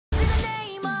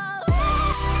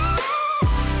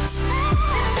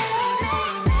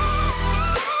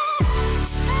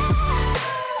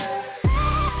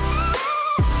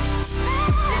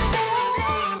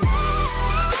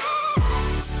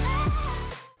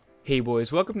Hey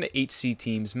boys, welcome to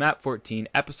HCTeams Map 14,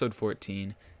 Episode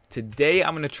 14. Today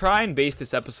I'm going to try and base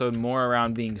this episode more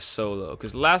around being solo,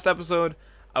 because last episode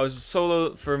I was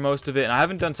solo for most of it, and I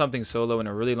haven't done something solo in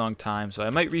a really long time, so I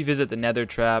might revisit the nether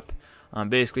trap.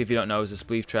 Basically, if you don't know, it's a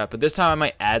spleef trap, but this time I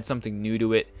might add something new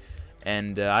to it,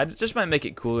 and I just might make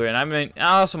it cooler, and I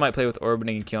also might play with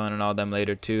orbiting and killing and all them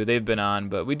later too. They've been on,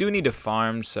 but we do need to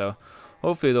farm, so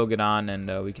hopefully they'll get on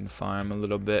and we can farm a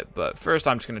little bit. But first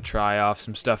I'm just going to try off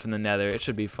some stuff in the nether. It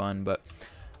should be fun. But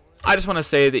I just want to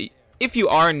say that if you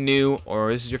are new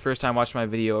or this is your first time watching my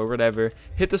video or whatever,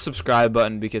 hit the subscribe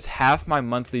button, because half my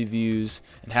monthly views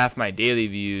and half my daily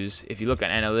views, if you look at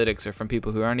analytics, are from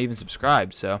people who aren't even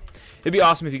subscribed. So it'd be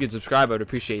awesome if you could subscribe. I would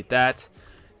appreciate that.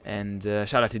 And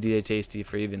shout out to DJTASTY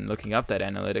for even looking up that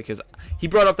analytic, because he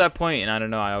brought up that point and I don't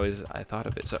know, I thought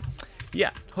of it. So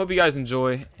yeah, hope you guys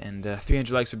enjoy, and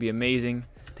 300 likes would be amazing.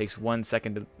 It takes 1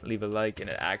 second to leave a like, and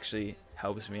it actually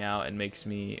helps me out and makes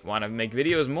me want to make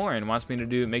videos more, and makes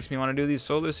me want to do these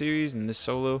solo series and this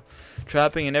solo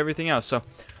trapping and everything else. So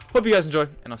hope you guys enjoy,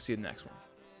 and I'll see you in the next one.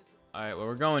 Alright, well,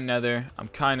 we're going nether. I'm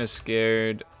kind of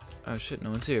scared. Oh shit,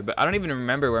 no one's here. But I don't even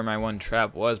remember where my one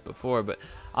trap was before, but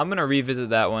I'm gonna revisit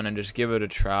that one and just give it a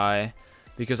try,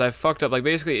 because I fucked up. Like,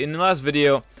 basically in the last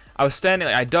video I was standing,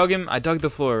 like, I dug the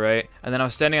floor, right, and then I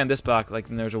was standing on this block, like,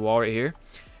 and there's a wall right here,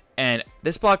 and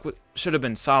this block should have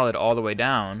been solid all the way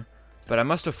down, but I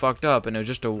must have fucked up and it was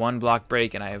just a 1 block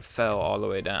break and I fell all the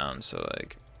way down. So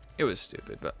like, it was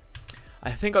stupid, but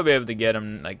I think I'll be able to get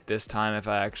him like this time if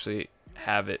I actually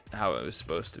have it how it was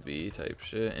supposed to be, type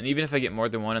shit. And even if I get more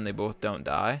than one and they both don't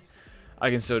die, I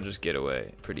can still just get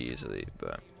away pretty easily.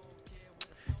 But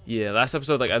yeah, last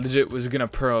episode, like, I legit was gonna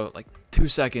pearl like 2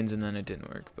 seconds and then it didn't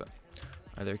work. But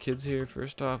are there kids here?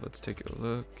 First off, let's take a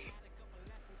look.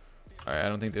 Alright, I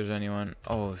don't think there's anyone.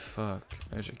 Oh fuck,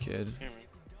 there's a kid.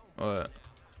 What?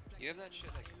 You have that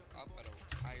shit like up at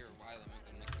a higher Y limit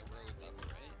than like the road level,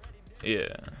 right?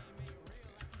 Yeah,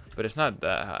 but it's not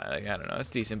that high. Like, I don't know, it's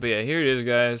decent. But yeah, here it is,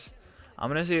 guys. I'm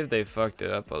gonna see if they fucked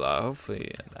it up a lot.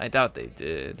 Hopefully, I doubt they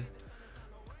did.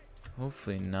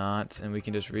 Hopefully not, and we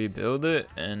can just rebuild it.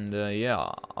 And yeah,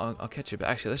 I'll catch you back.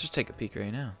 Actually, let's just take a peek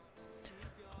right now.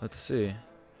 Let's see.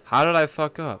 How did I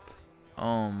fuck up?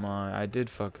 Oh my, I did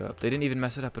fuck up. They didn't even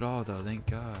mess it up at all, though. Thank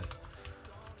God.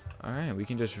 Alright, we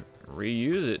can just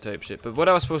reuse it, type shit. But what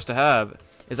I was supposed to have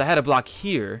is I had a block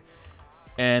here,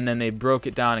 and then they broke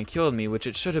it down and killed me, which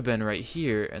it should have been right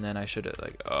here, and then I should have,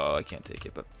 like, oh, I can't take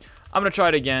it. But I'm gonna try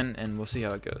it again, and we'll see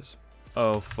how it goes.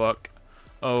 Oh fuck.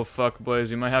 Oh fuck,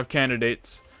 boys, we might have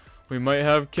candidates. We might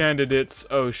have candidates.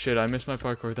 Oh shit, I missed my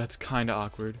parkour. That's kinda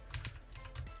awkward.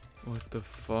 What the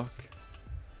fuck?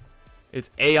 It's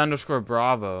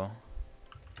A_Bravo.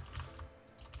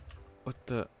 What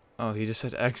the? Oh, he just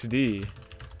said XD.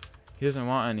 He doesn't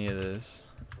want any of this.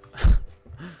 I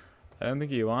don't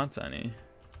think he wants any.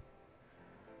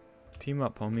 Team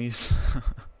up, homies.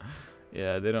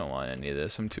 Yeah, they don't want any of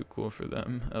this. I'm too cool for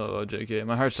them. LOL, JK.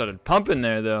 My heart started pumping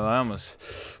there, though. I almost...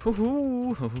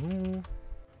 What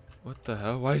the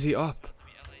hell? Why is he up?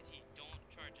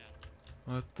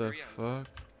 What the fuck?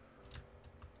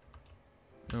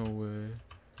 No way.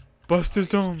 Bust his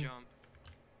dome.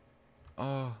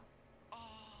 Oh.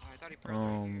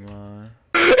 Oh my.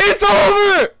 It's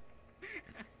over!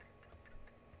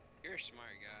 You're a smart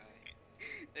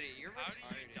guy. You're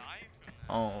retarded.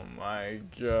 Oh my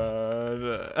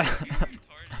god.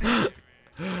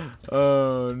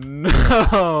 Oh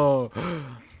no.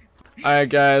 Alright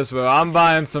guys, well, I'm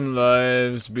buying some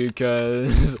lives,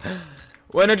 because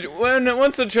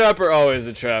once a trapper, always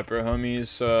a trapper, homies.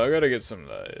 So I gotta get some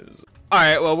lives.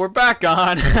 Alright, well, we're back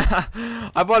on.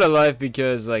 I bought a life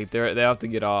because, like, they have to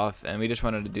get off, and we just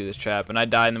wanted to do this trap, and I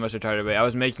died in the most retarded way. I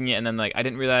was making it, and then, like, I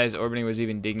didn't realize orbiting was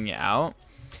even digging it out.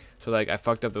 So, like, I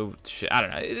fucked up the shit. I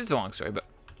don't know. It's a long story, but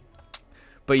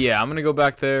yeah, I'm gonna go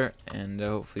back there and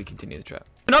hopefully continue the trap.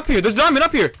 And up here, there's diamond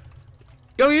up here.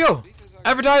 Yo.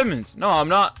 Ever diamonds? No, I'm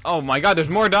not. Oh my god, there's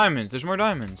more diamonds. There's more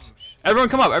diamonds. Everyone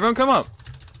come up. Everyone come up.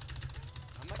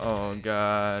 Oh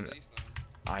god.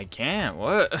 I can't.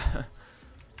 What?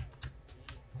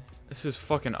 This is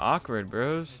fucking awkward,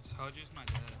 bros.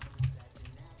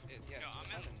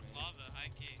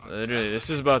 Literally, this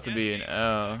is about to be an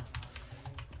L.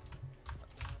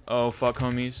 Oh fuck,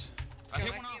 homies.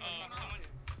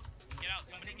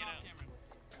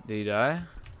 Did he die?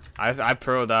 I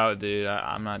pearled out, dude.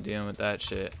 I'm not dealing with that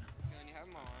shit.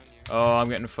 Oh, I'm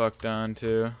getting fucked on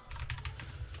too.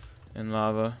 In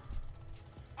lava.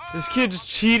 This kid's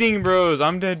cheating, bros.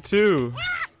 I'm dead too.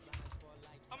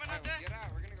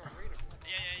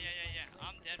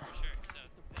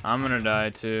 I'm gonna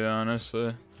die too, honestly.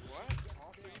 What?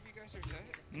 All three of you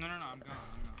No, I'm gone.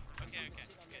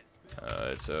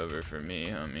 Okay. It's over for me,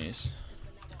 homies.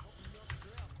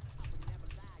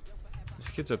 This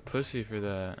kid's a pussy for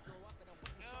that.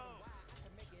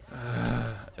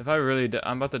 If I really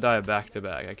I'm about to die back to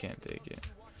back. I can't take it.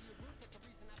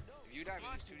 If you die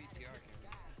with this 2D TR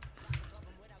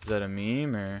Is that a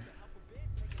meme or?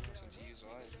 since you use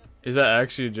live. Is that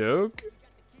actually a joke?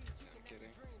 I'm kidding.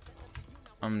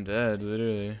 I'm dead,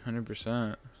 literally,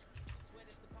 100%.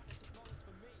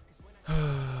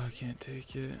 I can't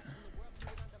take it.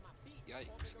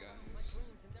 Yikes, guys.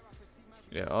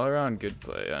 Yeah, all around good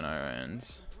play on our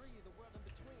ends.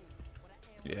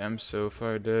 Yeah, I'm so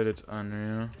far dead, it's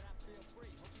unreal.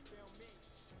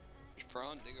 Just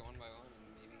prawn, dig it one by one,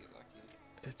 and maybe get lucky.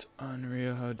 It's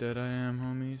unreal how dead I am,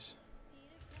 homies.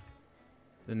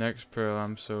 The next pearl,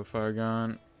 I'm so far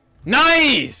gone.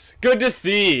 Nice! Good to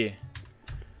see!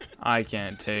 I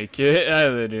can't take it. I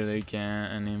literally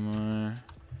can't anymore.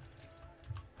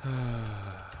 I'm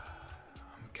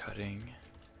cutting.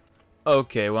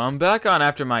 Okay, well, I'm back on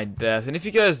after my death, and if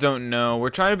you guys don't know, we're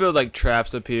trying to build like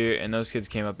traps up here, and those kids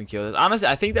came up and killed us. Honestly,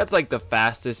 I think that's like the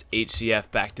fastest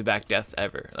HCF back-to-back deaths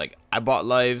ever. Like, I bought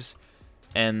lives,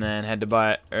 and then had to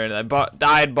buy, or I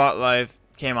died, bought life,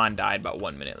 came on, died about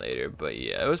 1 minute later. But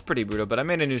yeah, it was pretty brutal. But I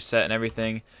made a new set and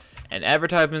everything, and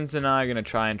advertisements and I are gonna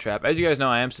try and trap. As you guys know,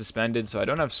 I am suspended, so I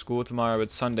don't have school tomorrow.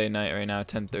 It's Sunday night right now,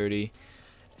 10:30,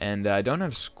 and I don't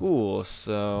have school,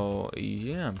 so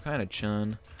yeah, I'm kind of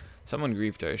chilling. Someone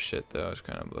griefed our shit though. It's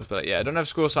kind of blessed. But yeah, I don't have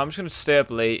school, so I'm just gonna stay up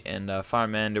late and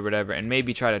farm end or whatever, and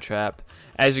maybe try to trap.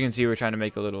 As you can see, we're trying to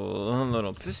make a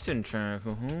little piston trap,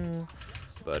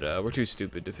 but we're too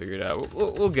stupid to figure it out.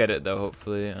 We'll get it though,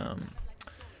 hopefully.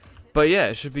 But yeah,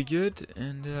 it should be good,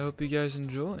 and I hope you guys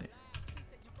enjoy.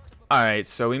 All right,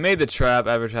 so we made the trap.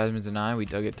 Advertisements and we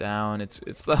dug it down. It's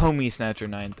the homie snatcher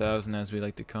 9000, as we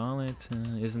like to call it.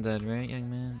 Isn't that right, young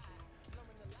man?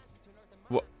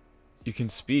 What? You can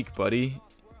speak, buddy.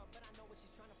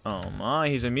 Oh my,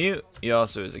 he's a mute. He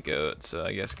also is a goat, so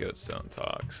I guess goats don't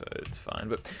talk, so it's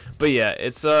fine. But yeah,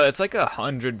 it's like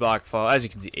 100 block fall. As you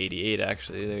can see, 88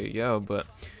 actually. There you go. But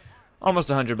almost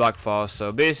 100 block fall.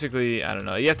 So basically, I don't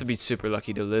know. You have to be super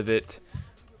lucky to live it.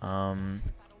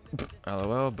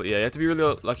 LOL. But yeah, you have to be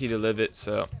really lucky to live it.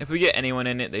 So if we get anyone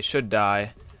in it, they should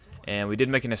die. And we did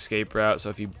make an escape route. So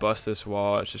if you bust this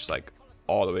wall, it's just like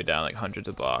all the way down, like hundreds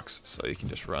of blocks, so you can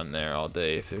just run there all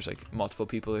day if there's like multiple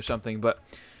people or something. But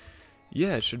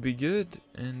yeah, it should be good,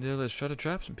 and let's try to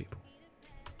trap some people.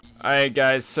 Alright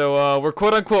guys, so we're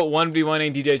quote-unquote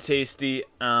 1v1ing DJ Tasty.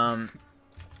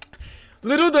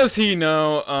 Little does he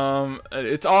know,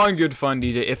 it's all in good fun,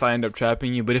 DJ, if I end up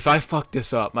trapping you, but if I fuck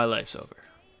this up, my life's over.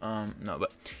 No,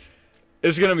 but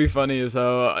it's gonna be funny as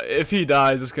hell. If he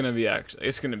dies, it's gonna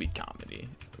be comedy.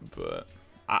 But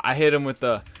I hit him with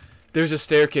the, there's a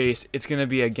staircase, it's gonna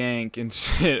be a gank and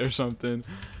shit or something,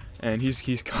 and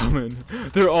he's coming.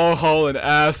 They're all hauling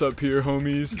ass up here,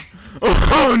 homies.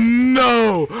 Oh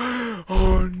no!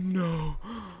 Oh no!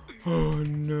 Oh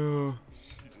no!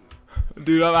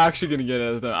 Dude, I'm actually gonna get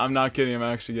it. I'm not kidding. I'm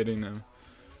actually getting them.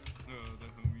 Oh, the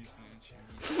homie snatcher.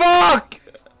 Fuck!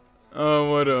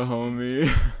 Oh, what a homie.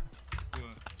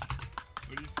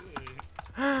 What'd he say?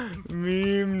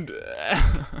 Memed.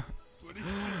 What'd he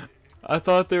say? I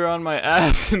thought they were on my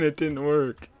ass and it didn't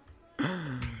work.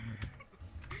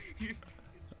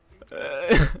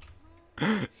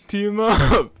 Team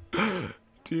up!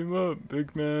 Team up,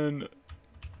 big man.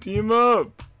 Team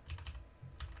up!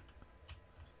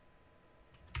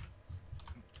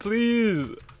 Please!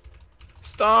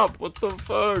 Stop! What the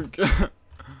fuck?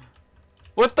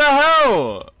 What the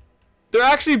hell? They're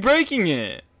actually breaking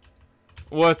it!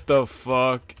 What the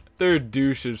fuck? They're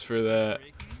douches for that.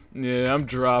 Yeah, I'm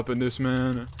dropping this,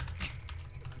 man.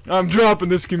 I'm dropping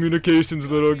this communications,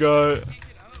 little guy.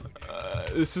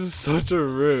 This is such a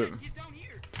rip.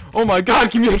 Oh my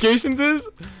god, communications is?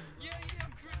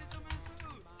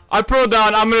 I pearled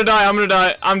down. I'm gonna die. I'm gonna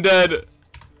die. I'm dead.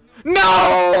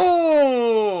 No!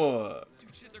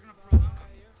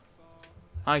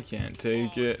 I can't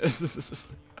take it. This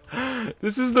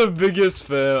is the biggest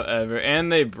fail ever. And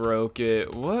they broke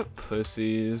it. What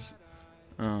pussies.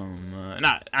 Oh my.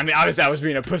 I mean, obviously I was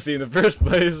being a pussy in the first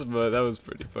place, but that was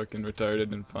pretty fucking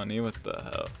retarded and funny. What the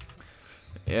hell?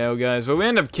 Yeah, well, guys, but we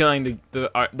ended up killing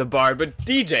the bard. But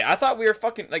DJ, I thought we were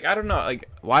fucking, like, I don't know, like,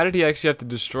 why did he actually have to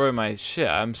destroy my shit?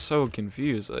 I'm so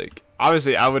confused. Like,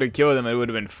 obviously I would have killed him. It would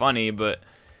have been funny, but,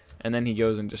 and then he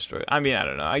goes and destroys. I mean, I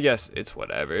don't know. I guess it's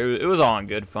whatever. It was all in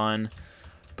good fun.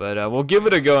 But we'll give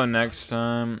it a go next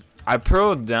time. I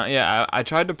pearled down. Yeah, I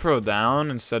tried to pearl down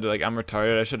instead of, like, I'm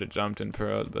retarded. I should have jumped and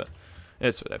pearled, but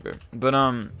it's whatever. But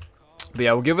But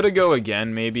yeah, we'll give it a go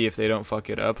again. Maybe if they don't fuck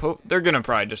it up. They're gonna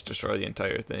probably just destroy the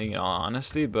entire thing, in all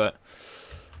honesty. But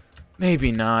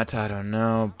maybe not. I don't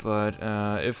know. But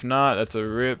if not, that's a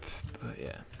rip. But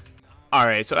yeah. All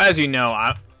right. So as you know,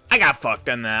 I got fucked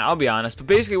on that. I'll be honest. But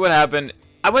basically, what happened?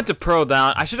 I went to pro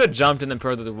down. I should have jumped and then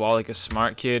pro to the wall like a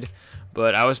smart kid.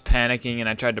 But I was panicking and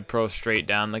I tried to pro straight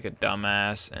down like a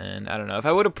dumbass. And I don't know. If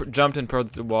I would have jumped and pro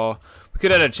to the wall, we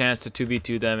could have had a chance to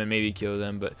 2v2 them and maybe kill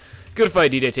them. But good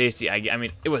fight, DJTASTY. I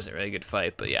mean, it wasn't really a good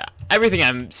fight. But yeah, everything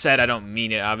I said, I don't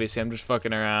mean it. Obviously, I'm just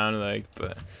fucking around. Like,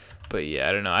 but yeah,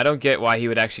 I don't know. I don't get why he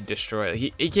would actually destroy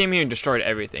it. He came here and destroyed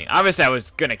everything. Obviously, I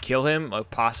was gonna kill him, like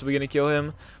possibly gonna kill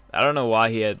him. I don't know why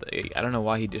he had. Like, I don't know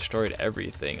why he destroyed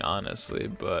everything, honestly.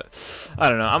 But I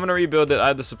don't know. I'm gonna rebuild it. I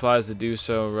have the supplies to do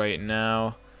so right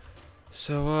now.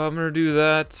 So I'm gonna do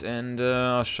that, and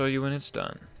I'll show you when it's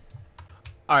done.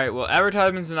 All right. Well,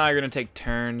 advertisements and I are gonna take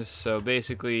turns. So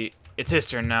basically, it's his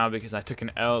turn now because I took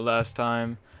an L last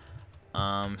time.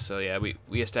 So yeah, we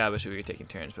established we were taking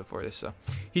turns before this. So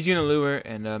he's gonna lure,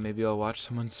 and maybe I'll watch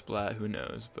someone splat. Who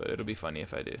knows? But it'll be funny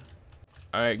if I do.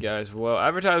 Alright guys, well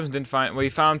advertisements didn't find, well he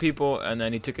found people and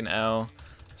then he took an L,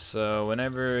 so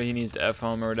whenever he needs to F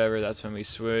home or whatever, that's when we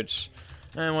switch,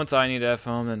 and once I need to F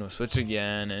home then we'll switch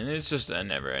again, and it's just a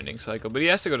never ending cycle. But he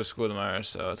has to go to school tomorrow,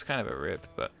 so it's kind of a rip,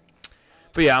 but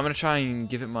yeah, I'm gonna try and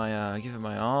give it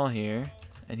my all here,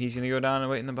 and he's gonna go down and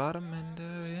wait in the bottom, and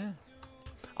yeah,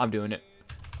 I'm doing it.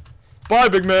 Bye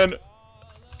big man! Did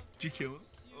you kill him?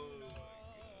 Oh my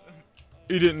god.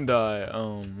 He didn't die.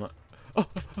 Did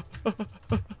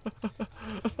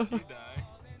you die?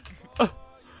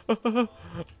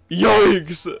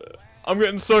 Yikes! I'm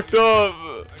getting sucked up! Are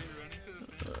you running to the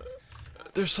thing?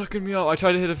 They're sucking me up. I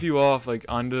tried to hit a few off, like,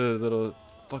 onto the little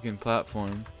fucking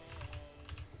platform.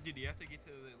 Did you have to get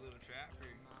to the little trap or?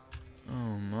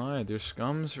 Oh my, there's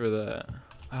scums for that.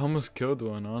 I almost killed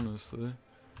one, honestly.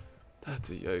 That's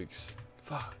a yikes.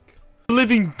 Fuck.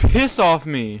 Living piss off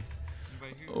me!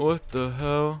 What the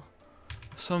hell?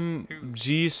 Some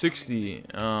G60.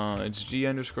 It's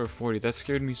G_40. That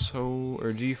scared me so.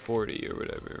 Or G40 or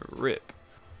whatever. Rip.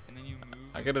 And then you move.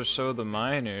 I gotta show the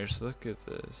miners. Look at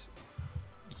this.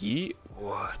 Yeet.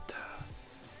 What?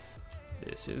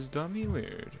 This is dummy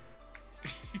weird.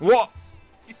 What?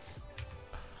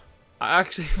 I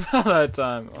actually fell that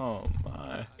time. Oh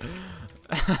my.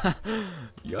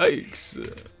 Yikes.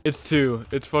 It's 2.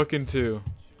 It's fucking 2. Are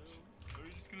we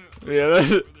just gonna? Yeah, Over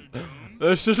their dome?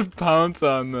 let's just pounce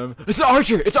on them. It's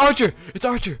Archer! It's Archer! It's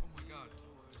Archer! Oh my god.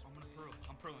 I'm gonna pearl.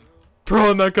 I'm pearling. Pro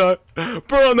on that guy.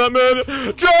 Pro on that man.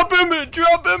 Drop him.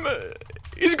 Drop him.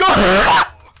 He's gone.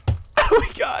 We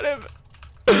got him.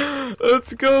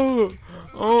 Let's go.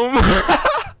 Oh my.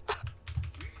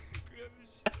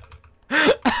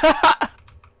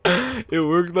 It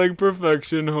worked like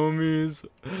perfection, homies.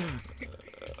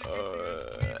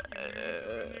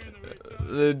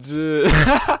 Legit.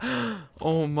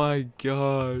 Oh my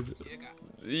god.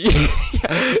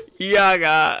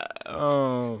 Yaga.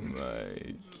 Oh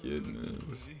my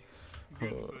goodness.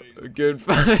 Oh, good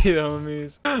fight,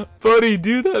 homies. Buddy,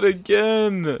 do that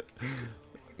again.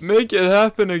 Make it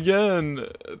happen again.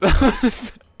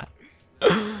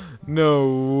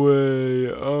 No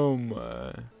way. Oh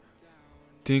my.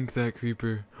 Dink that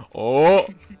creeper. Oh.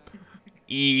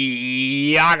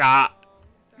 Yaga.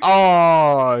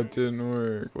 Oh, it didn't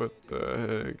work. What the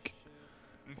heck?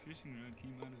 My fishing rod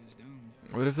came out of his dome.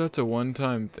 What if that's a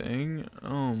one-time thing?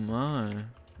 Oh my.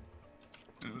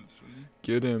 That was funny.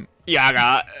 Get him.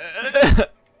 Yaga. This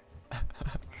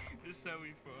is how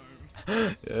we farm.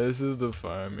 Yeah, this is the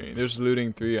farming. There's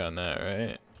looting 3 on that,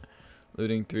 right?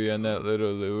 Looting 3 on that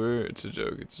little lure. It's a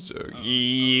joke. It's a joke.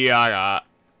 Yaga.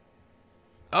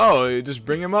 Oh, you just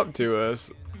bring him up to us.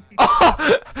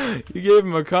 Oh, you gave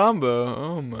him a combo.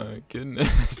 Oh my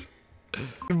goodness.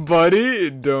 Buddy,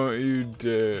 don't you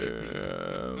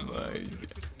dare. Oh my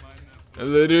god.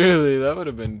 Literally, that would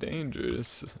have been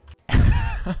dangerous.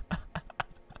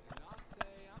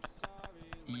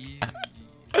 Easy.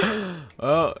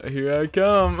 Oh, here I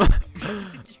come.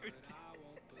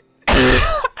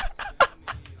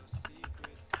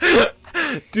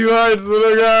 Two hearts,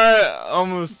 little guy.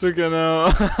 Almost took an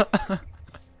L.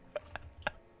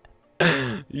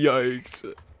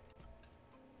 Yikes.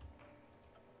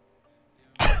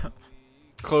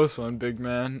 Close one, big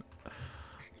man.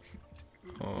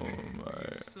 Oh my.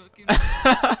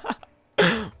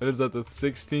 What is that, the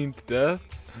 16th death?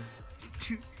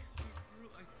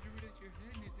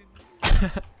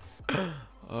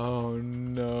 Oh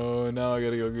no, now I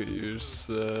gotta go get your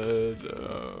set.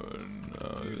 Oh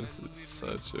no, this is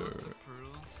such a...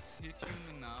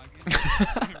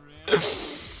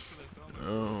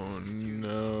 Oh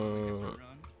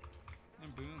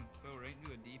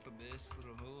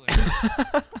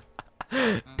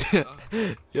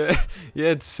Yeah, you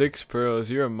had 6 pearls.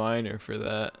 You're a miner for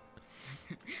that.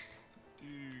 Dude,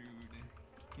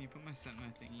 can you put my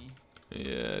sentinel thingy?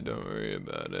 Yeah, don't worry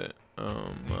about it.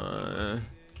 Oh my.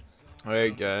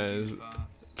 Alright guys.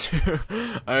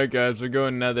 Alright guys, we're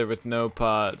going nether with no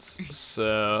pots.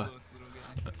 So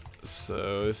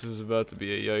this is about to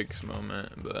be a yikes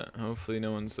moment, but hopefully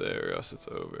no one's there or else it's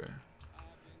over.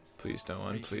 Please no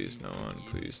one, please no one,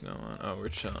 please no one. Oh, we're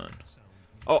chilling.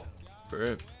 Oh,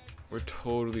 we're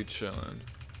totally chilling.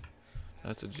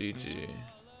 That's a GG.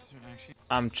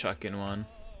 I'm chucking one.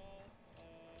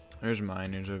 There's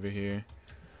miners over here.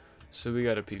 So we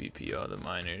gotta PvP all the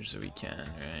miners that we can,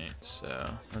 right?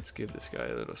 So let's give this guy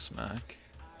a little smack.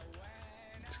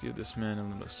 Let's give this man a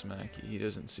little smacky. He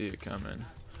doesn't see it coming.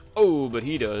 Oh, but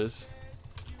he does.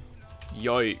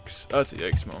 Yikes. That's a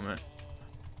yikes moment.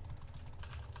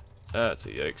 That's a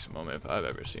yikes moment if I've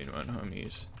ever seen one,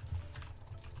 homies.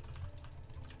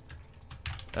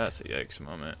 That's a yikes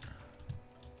moment.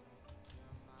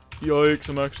 Yikes,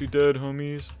 I'm actually dead,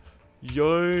 homies.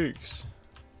 Yikes.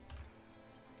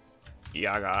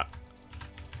 Yaga.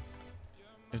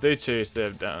 If they chase, they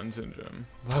have Down syndrome.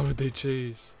 Why would they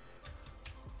chase?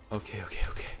 Okay.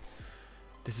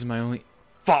 This is my only...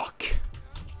 Fuck!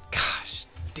 Gosh,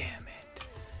 damn it.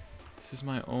 This is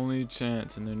my only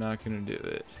chance and they're not gonna do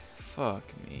it. Fuck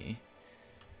me.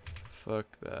 Fuck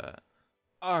that.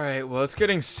 Alright, well, it's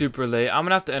getting super late. I'm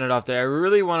gonna have to end it off there. I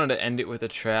really wanted to end it with a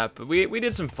trap, but we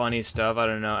did some funny stuff. I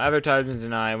don't know. Advertisements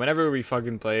and whenever we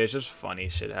fucking play, it's just funny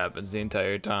shit happens the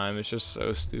entire time. It's just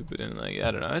so stupid and, like,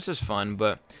 I don't know. It's just fun,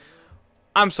 but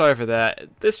I'm sorry for that.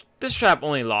 This trap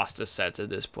only lost us sets at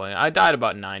this point. I died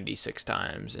about 96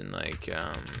 times in, like,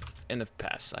 in the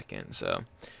past second, so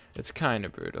it's kind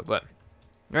of brutal. But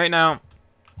right now,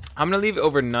 I'm gonna leave it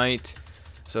overnight.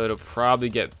 So it'll probably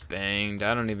get banged.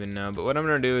 I don't even know. But what I'm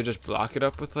going to do is just block it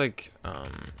up with, like,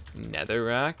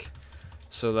 netherrack.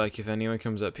 So, like, if anyone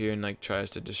comes up here and, like, tries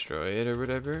to destroy it or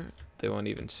whatever, they won't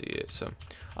even see it. So,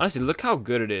 honestly, look how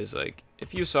good it is. Like,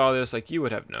 if you saw this, like, you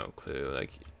would have no clue.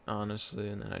 Like, honestly.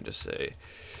 And then I just say,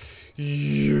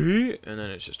 Yee! And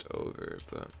then it's just over.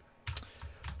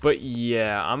 But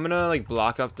yeah, I'm going to, like,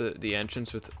 block up the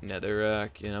entrance with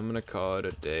netherrack. And I'm going to call it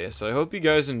a day. So, I hope you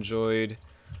guys enjoyed.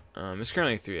 It's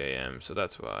currently 3 a.m. so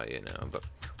that's why, you know, but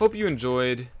hope you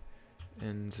enjoyed,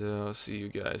 and I'll see you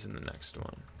guys in the next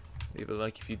one. Leave a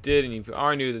like if you did, and if you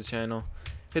are new to the channel,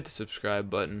 hit the subscribe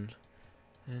button,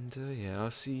 and yeah,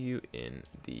 I'll see you in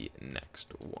the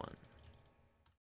next one.